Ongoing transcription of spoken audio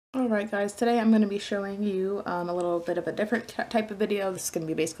Alright guys, today I'm going to be showing you a little bit of a different type of video. This is going to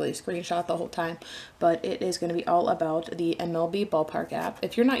be basically a screenshot the whole time, but it is going to be all about the MLB Ballpark app.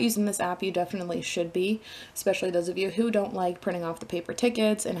 If you're not using this app, you definitely should be, especially those of you who don't like printing off the paper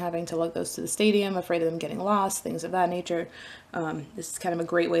tickets and having to lug those to the stadium, afraid of them getting lost, things of that nature. This is kind of a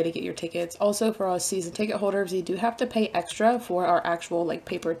great way to get your tickets. Also, for us season ticket holders, you do have to pay extra for our actual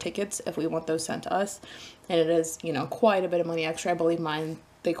paper tickets if we want those sent to us, and it is, you know, quite a bit of money extra. I believe mine,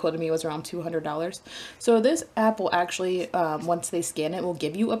 they quoted me, was around $200. So this app will actually, once they scan it, will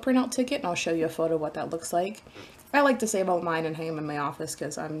give you a printout ticket, and I'll show you a photo of what that looks like. I like to save all mine and hang them in my office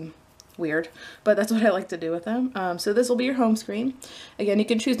because I'm weird, but that's what I like to do with them. So this will be your home screen. Again, you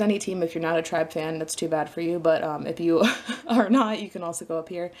can choose any team. If you're not a Tribe fan, that's too bad for you, but if you are not, you can also go up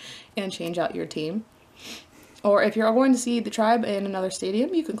here and change out your team. Or if you're going to see the Tribe in another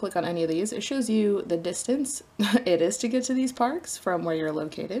stadium, you can click on any of these. It shows you the distance it is to get to these parks from where you're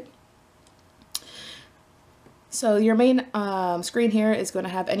located. So your main screen here is going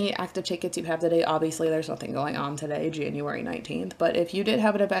to have any active tickets you have today. Obviously, there's nothing going on today, January 19th. But if you did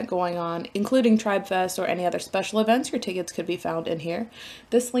have an event going on, including Tribe Fest or any other special events, your tickets could be found in here.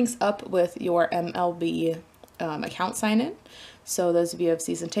 This links up with your MLB account sign-in. So those of you who have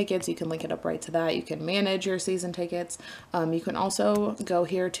season tickets, you can link it up right to that. You can manage your season tickets. You can also go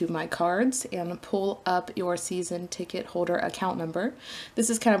here to My Cards and pull up your season ticket holder account number. This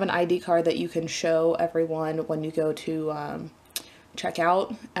is kind of an ID card that you can show everyone when you go to check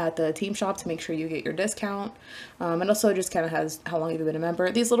out at the team shop to make sure you get your discount. And also just kind of has how long you've been a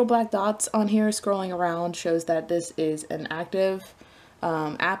member. These little black dots on here scrolling around shows that this is an active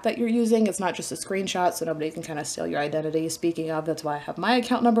app that you're using. It's not just a screenshot, so nobody can kind of steal your identity. Speaking of, that's why I have my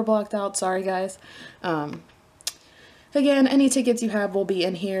account number blocked out. Sorry guys. Again, any tickets you have will be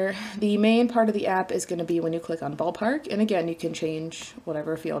in here. The main part of the app is going to be when you click on Ballpark, and again, you can change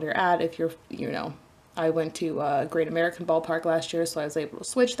whatever field you're at. If you're, you know, I went to Great American Ballpark last year, so I was able to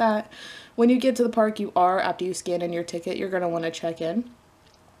switch that. When you get to the park, after you scan in your ticket, you're going to want to check in.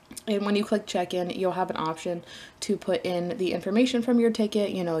 And when you click check-in, you'll have an option to put in the information from your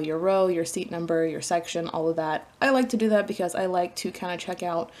ticket, you know, your row, your seat number, your section, all of that. I like to do that because I like to kind of check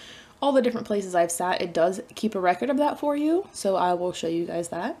out all the different places I've sat. It does keep a record of that for you, so I will show you guys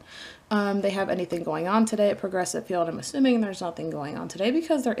that. They have anything going on today at Progressive Field. I'm assuming there's nothing going on today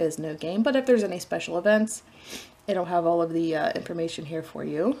because there is no game, but if there's any special events, it'll have all of the information here for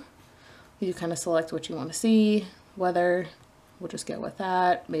you. You kind of select what you want to see, weather. We'll just go with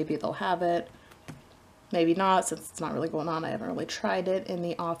that. Maybe they'll have it. Maybe not, since it's not really going on. I haven't really tried it in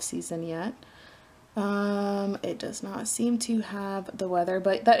the off season yet. It does not seem to have the weather,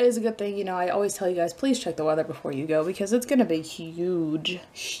 but that is a good thing. You know, I always tell you guys, please check the weather before you go because it's going to be a huge,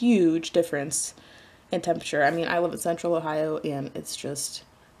 huge difference in temperature. I mean, I live in Central Ohio and it's just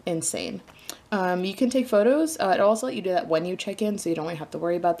insane. You can take photos. It'll also let you do that when you check in, so you don't really have to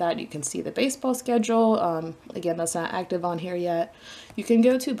worry about that. You can see the baseball schedule. Again, that's not active on here yet. You can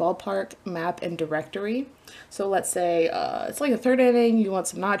go to Ballpark Map and Directory. So let's say it's like a third inning, you want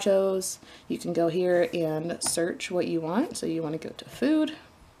some nachos. You can go here and search what you want. So you want to go to food.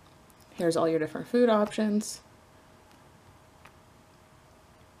 Here's all your different food options.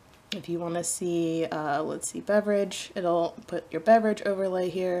 If you want to see, let's see, beverage, it'll put your beverage overlay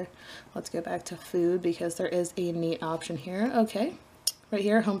here. Let's go back to food because there is a neat option here. Okay, right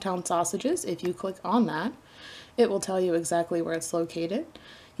here, hometown sausages. If you click on that, it will tell you exactly where it's located.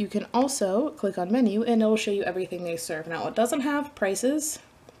 You can also click on menu and it will show you everything they serve. Now, it doesn't have prices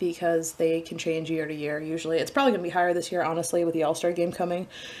because they can change year to year. Usually it's probably gonna be higher this year, honestly, with the All-Star game coming.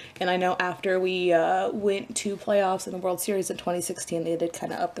 And I know after we went to playoffs in the World Series in 2016, they did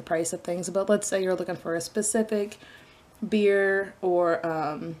kind of up the price of things. But let's say you're looking for a specific beer or,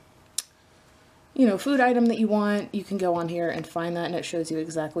 you know, food item that you want, you can go on here and find that, and it shows you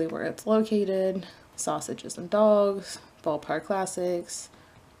exactly where it's located. Sausages and dogs, Ballpark Classics,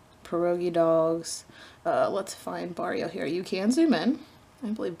 pierogi dogs. Let's find Barrio here. You can zoom in. I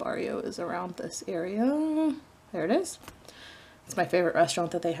believe Barrio is around this area. There it is. It's my favorite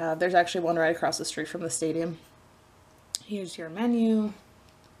restaurant that they have. There's actually one right across the street from the stadium. Here's your menu.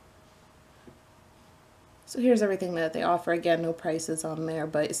 So here's everything that they offer. Again, no prices on there,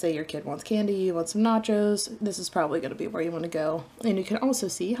 but say your kid wants candy, you want some nachos, this is probably going to be where you want to go. And you can also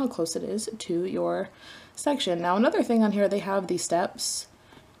see how close it is to your section. Now, another thing on here, they have the steps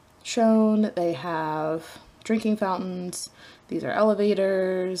shown. They have drinking fountains. These are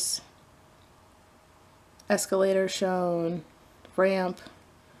elevators, escalators shown, ramp.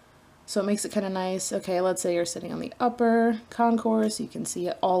 So it makes it kind of nice. Okay, let's say you're sitting on the upper concourse. You can see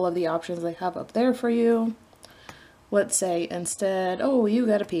all of the options they have up there for you. let's say instead, oh, you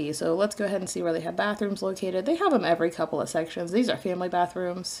gotta pee, so let's go ahead and see where they have bathrooms located. They have them every couple of sections. These are family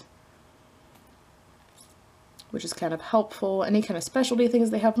bathrooms, which is kind of helpful. Any kind of specialty things,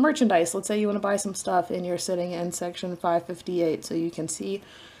 they have merchandise. Let's say you want to buy some stuff and you're sitting in section 558, so you can see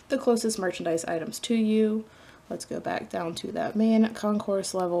the closest merchandise items to you. Let's go back down to that main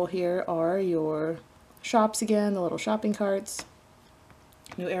concourse level. Here are your shops again, the little shopping carts.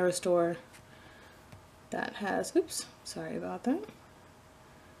 New Aero store that has, oops, sorry about that.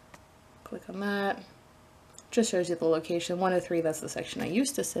 Click on that. Just shows you the location. 103, that's the section I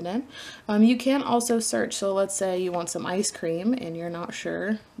used to sit in. You can also search. So let's say you want some ice cream and you're not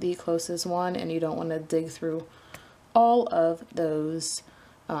sure the closest one and you don't want to dig through all of those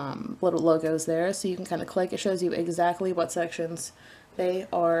little logos there. So you can kind of click. It shows you exactly what sections they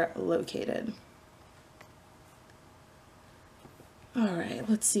are located. All right,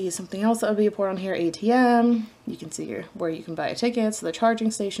 let's see something else that would be important here. ATM, you can see here where you can buy tickets. The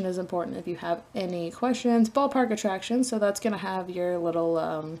charging station is important if you have any questions. Ballpark attractions, so that's going to have your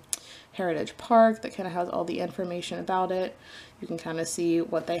little Heritage Park that kind of has all the information about it. You can kind of see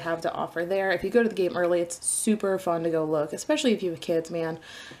what they have to offer there. If you go to the game early, it's super fun to go look, especially if you have kids, man.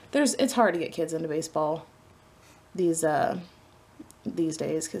 It's hard to get kids into baseball these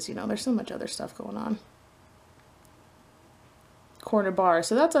days because, you know, there's so much other stuff going on. Corner bar,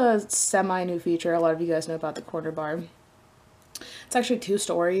 so that's a semi-new feature. A lot of you guys know about the corner bar. It's actually 2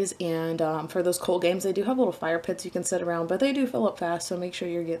 stories, and for those cold games they do have little fire pits you can sit around, but they do fill up fast, so make sure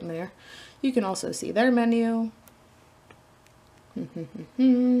you're getting there. You can also see their menu.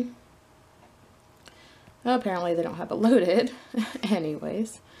 Apparently they don't have it loaded.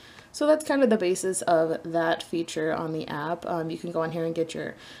 Anyways, so that's kind of the basis of that feature on the app. You can go on here and get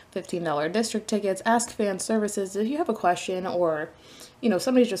your $15 district tickets, ask fan services. If you have a question or, you know,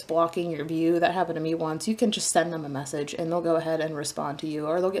 somebody's just blocking your view, that happened to me once, you can just send them a message and they'll go ahead and respond to you,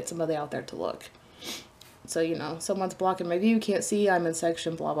 or they'll get somebody out there to look. So, you know, someone's blocking my view, can't see, I'm in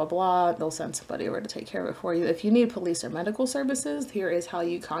section blah, blah, blah. They'll send somebody over to take care of it for you. If you need police or medical services, here is how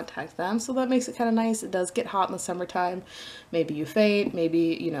you contact them. So that makes it kind of nice. It does get hot in the summertime. Maybe you faint,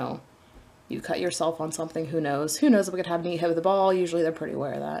 maybe, you know, you cut yourself on something, who knows? Who knows if we could have a hit with the ball? Usually they're pretty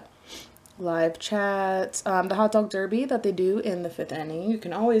aware of that. Live chats, the hot dog derby that they do in the 5th inning. You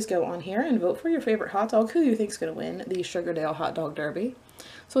can always go on here and vote for your favorite hot dog, who you think is going to win the Sugardale hot dog derby.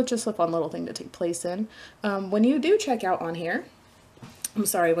 So it's just a fun little thing to take place in. When you do check out on here,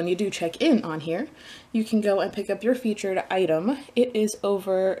 when you do check in on here, you can go and pick up your featured item. It is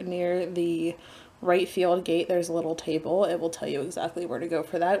over near the right field gate. There's a little table. It will tell you exactly where to go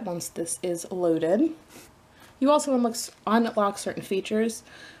for that once this is loaded. You also unlock certain features.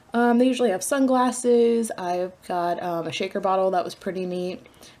 They usually have sunglasses. I've got a shaker bottle that was pretty neat.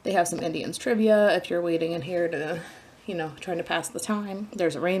 They have some Indians trivia if you're waiting in here to, you know, trying to pass the time.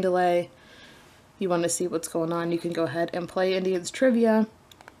 There's a rain delay. You want to see what's going on, you can go ahead and play Indians trivia.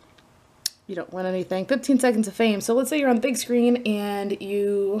 You don't win anything. 15 seconds of fame. So let's say you're on the big screen and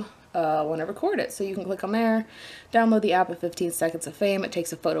you want to record it. So you can click on there, download the app of 15 seconds of fame. It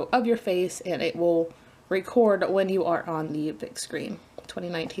takes a photo of your face and it will record when you are on the big screen.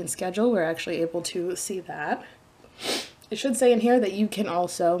 2019 schedule, we're actually able to see that. It should say in here that you can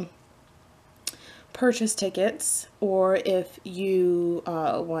also purchase tickets, or if you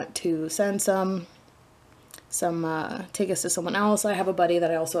want to send some tickets to someone else. I have a buddy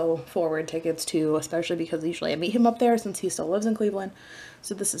that I also forward tickets to, especially because usually I meet him up there since he still lives in Cleveland,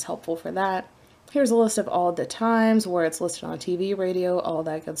 so this is helpful for that. Here's a list of all the times where it's listed on TV, radio, all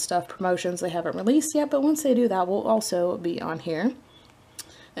that good stuff. Promotions they haven't released yet, but once they do that will also be on here.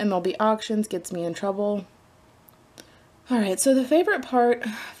 MLB auctions gets me in trouble. Alright, so the favorite part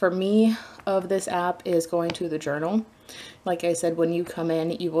for me of this app is going to the journal. Like I said, when you come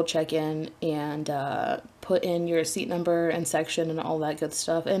in, you will check in and put in your seat number and section and all that good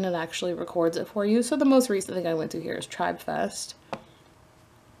stuff, and it actually records it for you. So the most recent thing I went to here is Tribe Fest.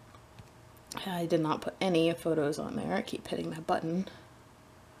 I did not put any photos on there. I keep hitting that button.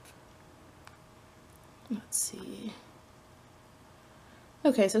 Let's see.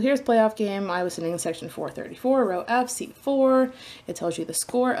 Okay, so here's playoff game. I was sitting in section 434, row F, seat 4. It tells you the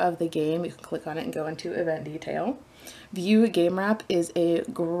score of the game. You can click on it and go into event detail. View game wrap is a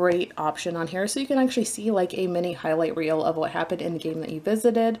great option on here, so you can actually see like a mini highlight reel of what happened in the game that you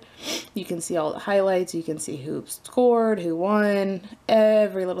visited. You can see all the highlights. You can see who scored, who won,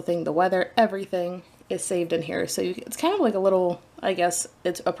 every little thing, the weather, everything is saved in here. So it's kind of like a little, I guess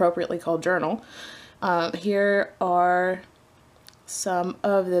it's appropriately called journal. Here are some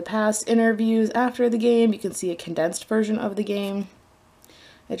of the past interviews after the game. You can see a condensed version of the game.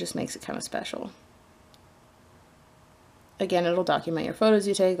 It just makes it kind of special. Again, it'll document your photos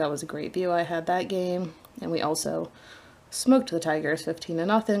you take. That was a great view. I had that game. And we also smoked the Tigers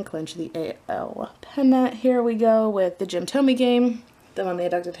 15-0, clinched the AL pennant. Here we go with the Jim Thome game. Then when they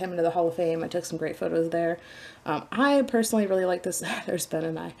inducted him into the Hall of Fame, I took some great photos there. I personally really like this. There's Ben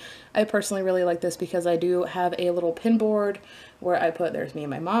and I. I personally really like this because I do have a little pin board where I put, there's me and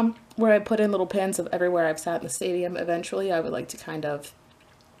my mom, where I put in little pins of everywhere I've sat in the stadium. Eventually, I would like to kind of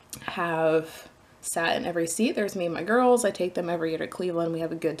have sat in every seat. There's me and my girls. I take them every year to Cleveland. We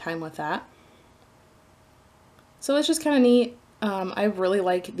have a good time with that. So it's just kind of neat. I really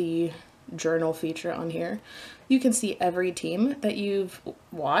like the journal feature on here. You can see every team that you've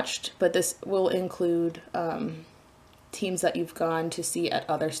watched, but this will include teams that you've gone to see at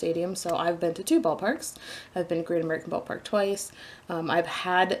other stadiums. So I've been to 2 ballparks. I've been to Great American Ballpark twice. I've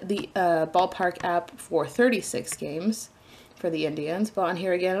had the ballpark app for 36 games for the Indians, but on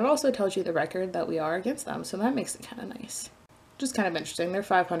here again, it also tells you the record that we are against them. So that makes it kind of nice. Just kind of interesting. They're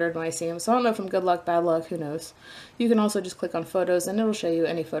 500 when I see them, so I don't know if I'm good luck, bad luck, who knows. You can also just click on photos and it'll show you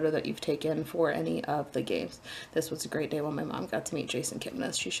any photo that you've taken for any of the games. This was a great day when my mom got to meet Jason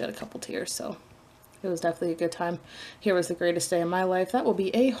Kipnis. She shed a couple tears, so it was definitely a good time. Here was the greatest day of my life. That will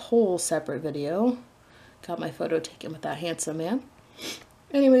be a whole separate video. Got my photo taken with that handsome man.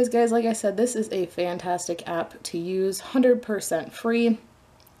 Anyways, guys, like I said, this is a fantastic app to use, 100% free.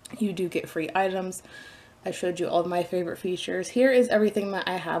 You do get free items. I showed you all of my favorite features. Here is everything that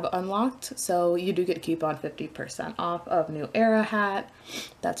I have unlocked. So you do get a coupon 50% off of New Era hat.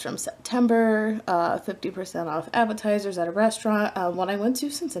 That's from September. 50% off appetizers at a restaurant. When I went to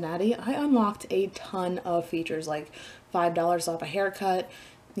Cincinnati, I unlocked a ton of features, like $5 off a haircut,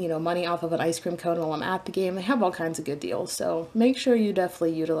 you know, money off of an ice cream cone while I'm at the game. They have all kinds of good deals. So make sure you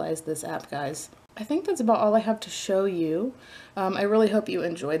definitely utilize this app, guys. I think that's about all I have to show you. I really hope you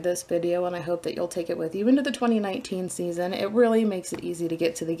enjoyed this video, and I hope that you'll take it with you into the 2019 season. It really makes it easy to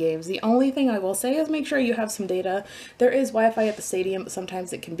get to the games. The only thing I will say is make sure you have some data. There is Wi-Fi at the stadium, but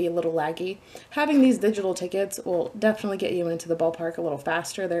sometimes it can be a little laggy. Having these digital tickets will definitely get you into the ballpark a little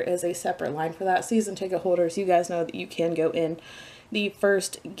faster. There is a separate line for that. Season ticket holders, you guys know that you can go in the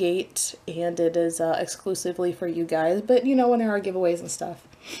first gate, and it is exclusively for you guys. But you know, when there are giveaways and stuff,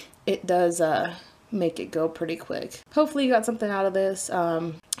 it does make it go pretty quick. Hopefully you got something out of this.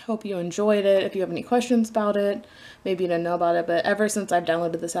 Hope you enjoyed it. If you have any questions about it, maybe you didn't know about it, but ever since I've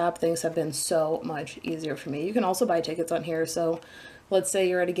downloaded this app, things have been so much easier for me. You can also buy tickets on here. So let's say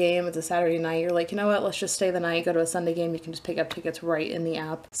you're at a game, it's a Saturday night, you're like, you know what, let's just stay the night, go to a Sunday game. You can just pick up tickets right in the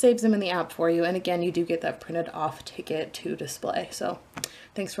app. Saves them in the app for you. And again, you do get that printed off ticket to display. So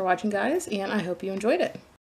thanks for watching, guys, and I hope you enjoyed it.